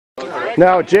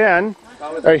Now, Jen,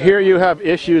 I hear you have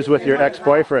issues with your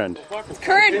ex-boyfriend.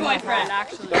 Current boyfriend,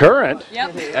 actually. Current?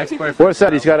 Yep. Ex-boyfriend. What's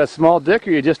that? He's got a small dick,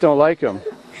 or you just don't like him?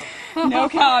 No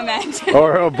comment.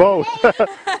 Or both?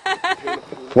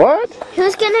 What?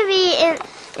 Who's gonna be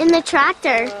in the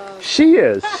tractor? She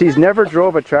is. She's never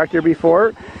drove a tractor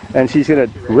before, and she's gonna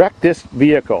wreck this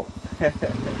vehicle.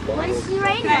 What is she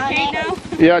right now?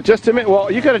 Yeah, just a minute. Well,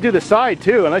 you got to do the side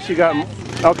too, unless you got.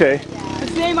 Okay.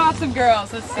 Let's name off some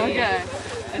girls. Let's see. Okay.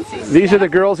 Let's see. These are the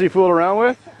girls you fool around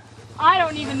with? I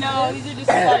don't even know. These are just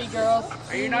slutty girls.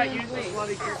 Are you not usually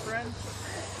slutty chick friends?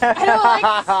 I don't like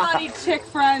slutty chick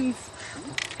friends.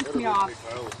 Piss me off.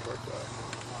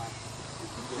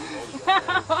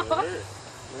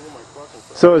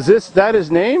 So is that his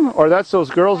name, or that's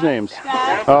those girls' names?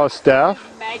 Steph. Oh, Steph.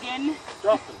 Megan.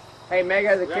 Hey, Meg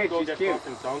has a kid. She's cute.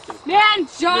 Man,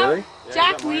 Really?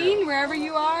 Jacqueline, wherever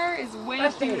you are, is way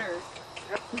cuter.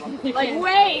 Like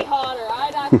way hotter.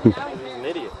 I don't care. An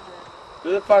idiot.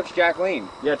 Who the fuck's Jacqueline?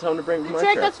 Yeah, tell him to bring The my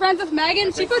chick truck. that's friends with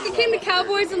Megan, she fucking came to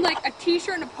Cowboys in like a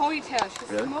t-shirt and a ponytail. She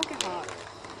was smoking hot.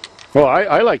 Well,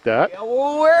 I like that. Yeah,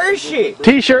 well, where is she?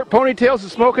 T-shirt, ponytails,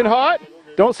 and smoking hot.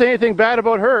 Don't say anything bad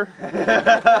about her.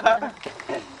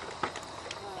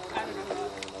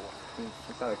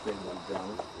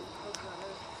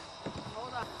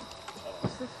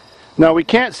 Now we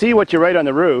can't see what you write on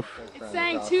the roof. It's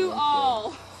saying to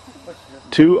all.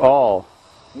 To all.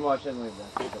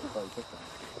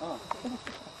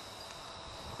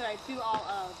 Sorry, to all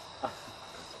of.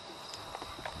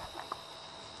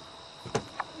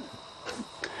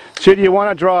 Should you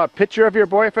want to draw a picture of your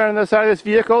boyfriend on the side of this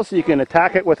vehicle so you can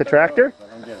attack it with a tractor?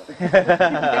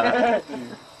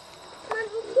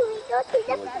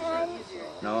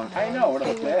 No, I know. What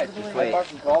the heck? Just wait. I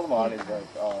fucking called him on. He's like,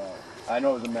 oh, I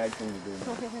know it was a Meg thing to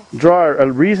do. Draw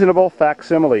a reasonable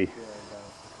facsimile.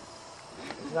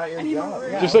 It's not your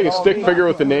job. Just like a stick figure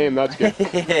with a name, that's good.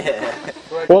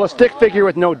 Well, a stick figure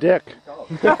with no dick.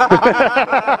 Is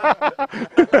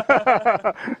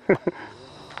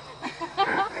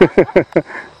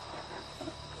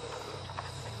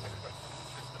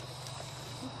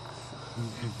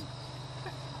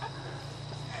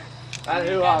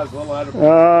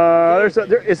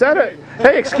that a?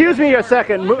 Hey, excuse me a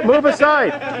second. Move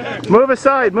aside. Move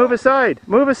aside. Move aside.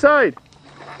 Move aside.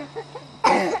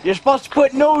 You're supposed to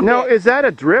put no. No, is that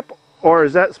a drip, or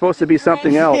is that supposed to be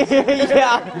something else?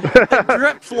 Yeah, it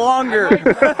drips longer. He's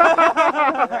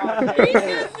gonna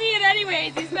see it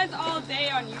anyways. He spends all day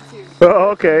on YouTube. Oh,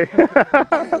 okay.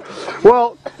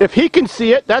 Well, if he can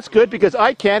see it, that's good, because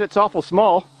I can't. It's awful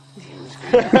small.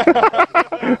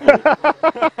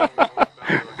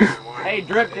 Hey,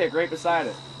 drip dick right beside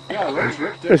it. Yeah, let's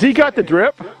drip dick. Has he got the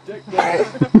drip? Oh, you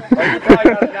probably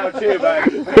got it now too,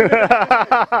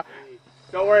 but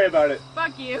don't worry about it.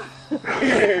 Fuck you.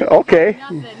 Okay.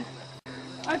 Nothing.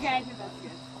 Okay, I think that's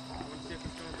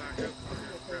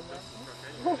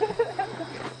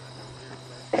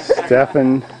good.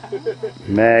 Stefan,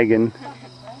 Megan,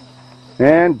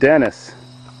 and Dennis.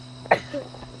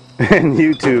 And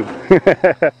YouTube.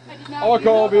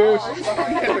 Alcohol abuse.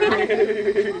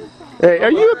 Hey,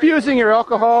 are you abusing your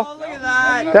alcohol? Oh, look at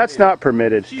that. That's not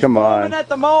permitted. She's Come foaming on. at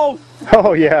the mouth.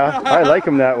 Oh yeah, I like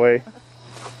him that way.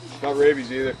 Not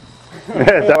rabies either.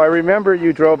 I remember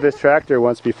you drove this tractor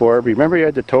once before. Remember you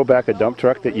had to tow back a dump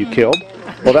truck that you killed?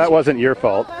 Well, that wasn't your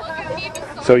fault.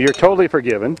 So you're totally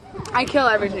forgiven. I kill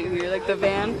everything here, like the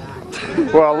van.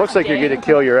 Well, it looks like you're going to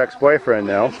kill your ex-boyfriend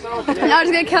now. And I was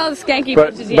gonna kill the skanky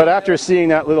But bitches. after seeing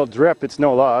that little drip, it's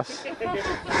no loss.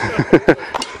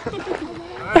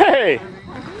 Hey!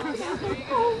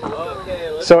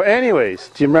 So anyways,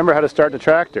 do you remember how to start the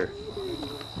tractor?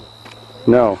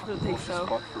 No. I don't think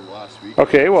so.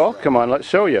 Okay, well, come on, let's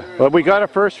show you. Well, we got to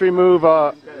first remove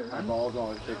all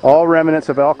remnants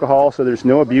of alcohol, so there's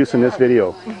no abuse in this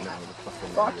video.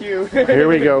 Fuck you. Here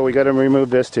we go. We got to remove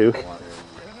this too.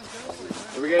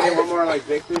 Are we gonna do one more like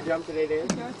victory jump today, Dave?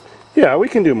 Yeah, we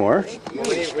can do more.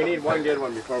 We need one good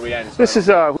one before we end. This is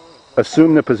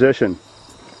assume the position.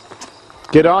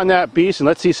 Get on that beast and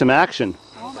let's see some action.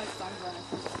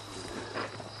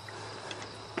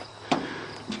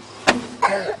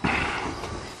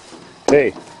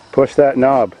 Hey, push that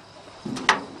knob.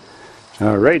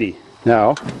 Alrighty.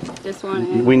 Now, This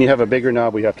one. we have a bigger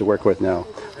knob we have to work with now.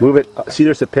 Move it. See,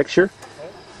 there's a picture.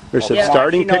 There's a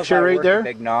starting picture right there.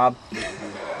 Big knob.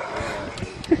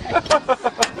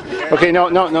 Okay,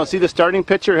 no. See, the starting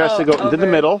picture has to go into the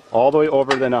middle, all the way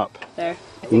over, then up. There.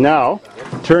 Now,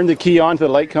 turn the key on till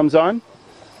the light comes on.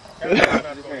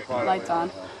 Lights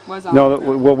on. Was on. No,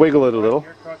 we'll wiggle it a little.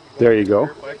 There you go.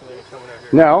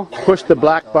 Now, push the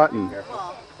black button.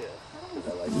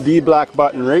 the black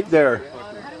button right there.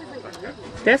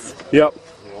 This? Yep.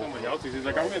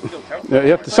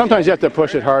 Yeah, sometimes you have to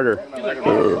push it harder.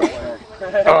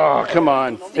 Oh, come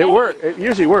on. It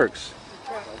usually works.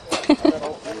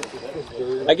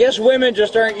 I guess women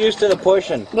just aren't used to the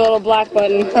pushing. The little black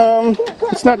button.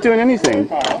 It's not doing anything.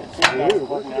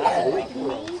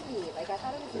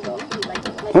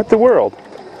 What the world?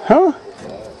 Huh?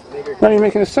 Not even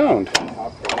making a sound.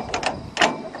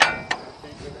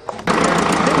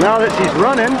 Now that she's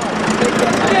running.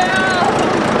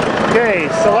 Okay,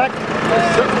 select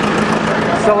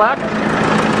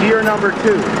gear number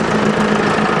 2.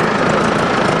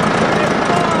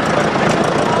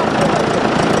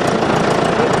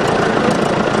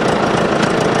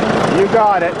 You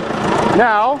got it.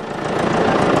 Now,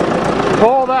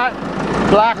 pull that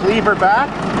black lever back.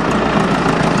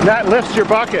 That lifts your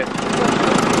bucket.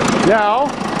 Now,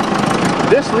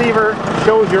 this lever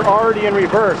shows you're already in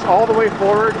reverse. All the way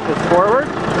forward is forward.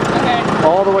 Okay.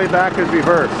 All the way back is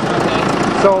reverse. Okay.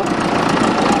 So,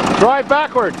 drive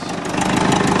backwards.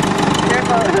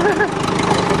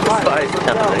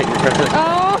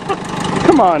 Oh.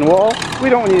 Come on, Wolf. We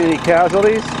don't need any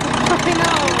casualties. I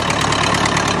know.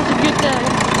 It's a good day.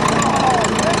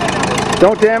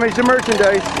 Don't damage the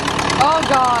merchandise. Oh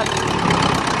God.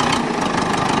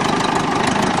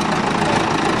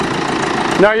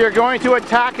 Now you're going to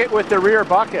attack it with the rear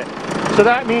bucket. So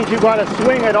that means you've got to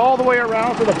swing it all the way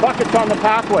around so the bucket's on the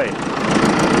pathway.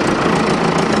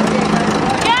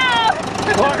 Yeah!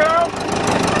 Look out!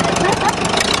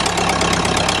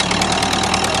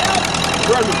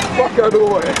 Drive the fuck out of the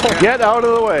way. Get out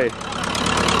of the way.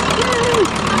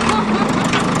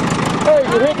 Hey,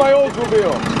 you hit my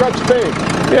Oldsmobile. Scratch tape.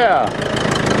 Yeah.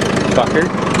 Fucker.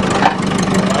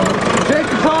 Take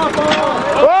the top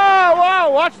off. Whoa, whoa,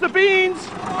 watch the beans.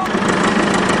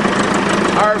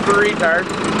 R for retard.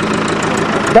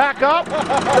 Back up.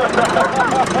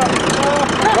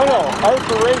 No, R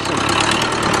for racing.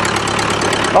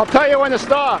 I'll tell you when to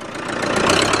stop.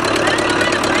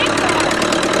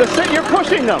 You're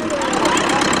pushing them.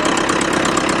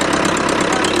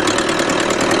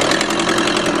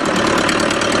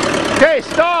 Okay,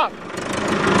 stop.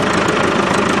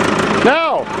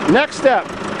 Now, next step.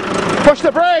 Push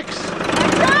the brakes.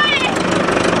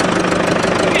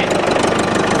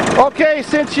 Okay,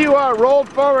 since you rolled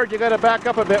forward, you got to back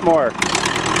up a bit more.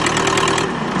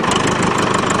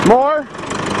 More.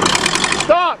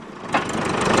 Stop.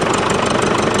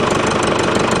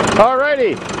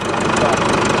 Alrighty.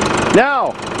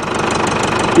 Now,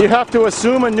 you have to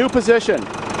assume a new position.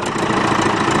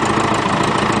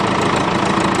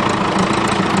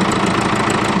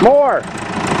 More.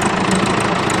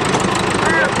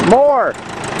 More.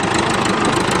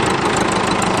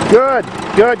 Good,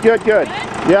 good, good, good.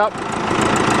 Yep.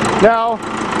 Now,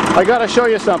 I got to show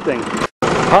you something.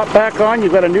 Hop back on,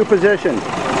 you've got a new position.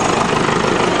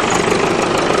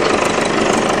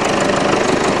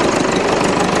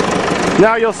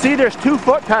 Now you'll see there's 2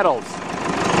 foot pedals.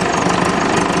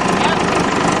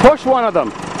 Push one of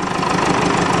them.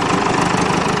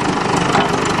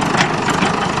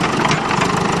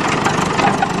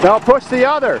 Now push the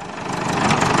other.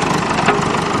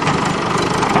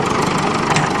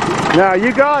 Now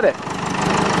you got it.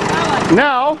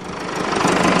 Now,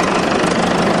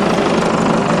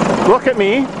 look at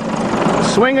me.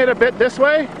 Swing it a bit this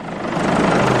way.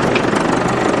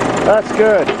 That's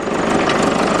good.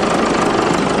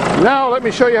 Now let me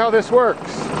show you how this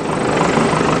works.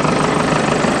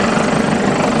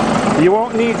 You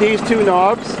won't need these 2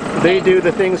 knobs. They do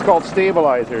the things called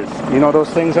stabilizers. You know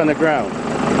those things on the ground.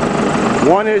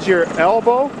 One is your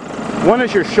elbow, one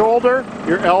is your shoulder,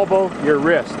 your elbow, your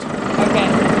wrist. Okay.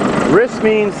 Wrist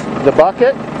means the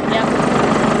bucket. Yep.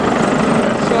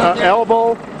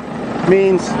 Elbow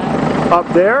means up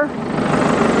there.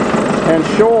 And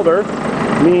shoulder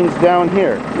means down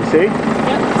here. You see?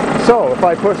 Yep. So if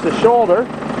I push the shoulder,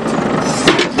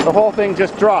 the whole thing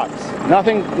just drops.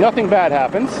 Nothing bad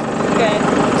happens. Okay.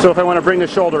 So if I want to bring the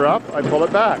shoulder up, I pull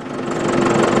it back.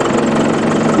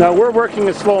 Now we're working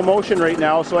in slow motion right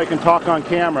now, so I can talk on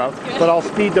camera, but I'll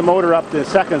speed the motor up in a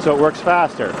second so it works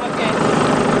faster. Okay.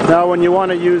 Now when you want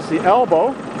to use the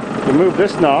elbow, you move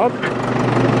this knob,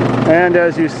 and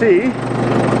as you see,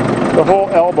 the whole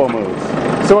elbow moves.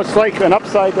 So it's like an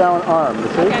upside down arm, you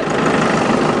see? Okay.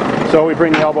 So we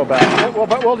bring the elbow back.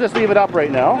 But we'll just leave it up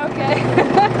right now. Okay.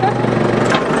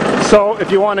 So if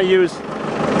you want to use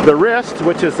the wrist,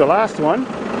 which is the last one,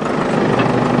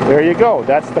 there you go.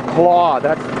 That's the claw.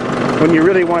 That's when you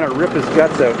really want to rip his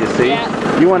guts out, you see?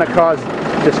 Yeah. You want to cause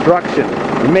destruction,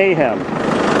 mayhem.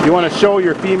 You want to show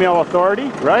your female authority,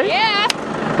 right? Yeah.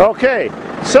 Okay,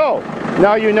 so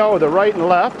Now you know the right and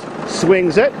left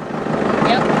swings it.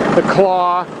 Yep. The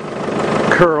claw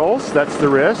curls, that's the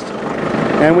wrist.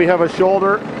 And we have a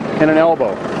shoulder and an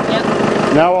elbow. Yep.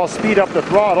 Now I'll speed up the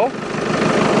throttle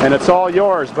and it's all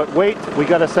yours. But wait, we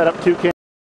got to set up 2 cameras.